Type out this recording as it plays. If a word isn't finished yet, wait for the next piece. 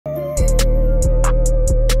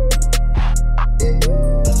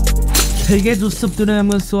Hey guys, what's up? Today I'm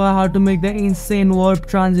going to show how to make the insane warp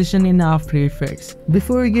transition in After Effects.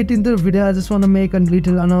 Before we get into the video, I just want to make a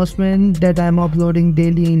little announcement that I'm uploading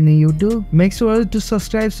daily in YouTube. Make sure to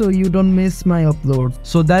subscribe so you don't miss my upload.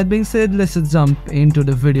 So that being said, let's just jump into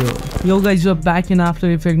the video. Yo guys, you're back in After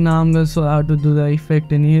Effects. Now I'm going to show how to do the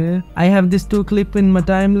effect in here. I have these two clips in my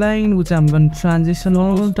timeline which I'm going to transition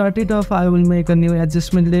on. Start it off, I will make a new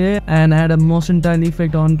adjustment layer and add a motion tile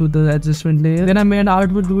effect onto the adjustment layer. Then I made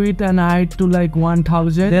output width and height to like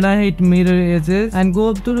 1000. Then I hit mirror edges and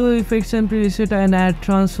go up to the effects and preset and add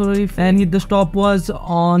transfer if and hit the stopwatch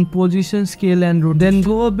on position, scale and rotate. Then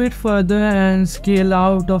go a bit further and scale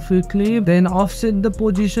out of your clip. Then offset the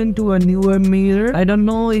position to a newer mirror. I don't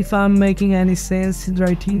know if I'm making any sense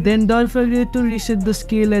right here. Then don't forget to reset the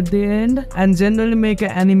scale at the end and generally make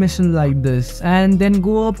an animation like this. And then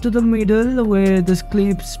go up to the middle where the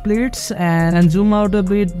clip splits and zoom out a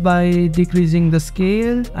bit by decreasing the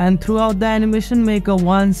scale, and throughout the animation make a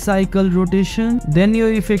 1 cycle rotation. Then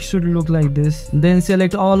your effect should look like this. Then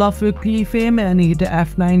select all of your keyframe and hit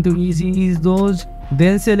F9 to ease those.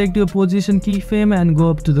 Then select your position keyframe and go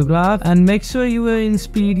up to the graph and make sure you are in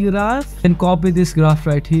speed graph and copy this graph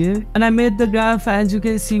right here. And I made the graph, as you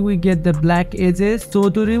can see we get the black edges. So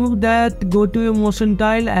to remove that, go to your motion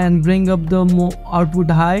tile and bring up the output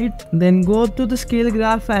height. Then go up to the scale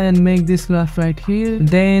graph and make this graph right here.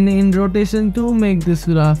 Then in rotation 2 make this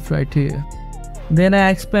graph right here. Then I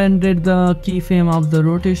expanded the keyframe of the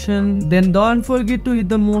rotation. Then don't forget to hit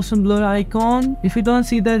the motion blur icon. If you don't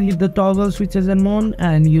see that, hit the toggle switches and on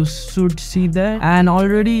and you should see that. And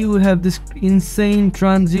already you have this insane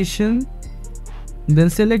transition. Then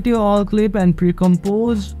select your all clip and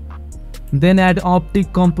pre-compose. Then add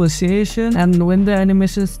optic compensation, and when the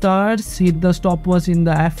animation starts, hit the stopwatch in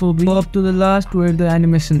the FOV. Go up to the last where the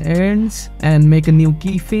animation ends and make a new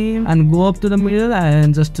keyframe and go up to the middle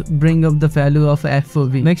and just bring up the value of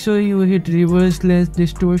FOV. Make sure you hit reverse lens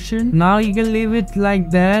distortion. Now you can leave it like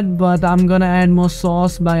that, but I'm gonna add more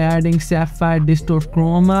sauce by adding sapphire distort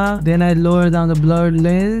chroma. Then I lowered down the blurred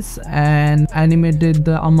lens and animated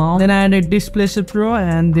the amount. Then I added displacer pro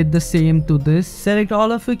and did the same to this. Select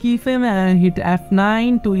all of your keyframe and hit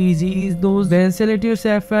F9 to ease those. Then select your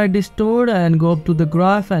sapphire distort and go up to the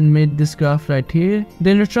graph and make this graph right here.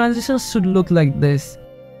 Then your transitions should look like this.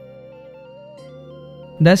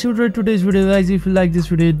 That's it for today's video guys. If you like this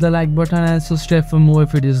video, hit the like button and subscribe for more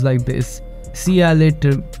videos like this. See ya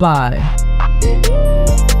later. Bye.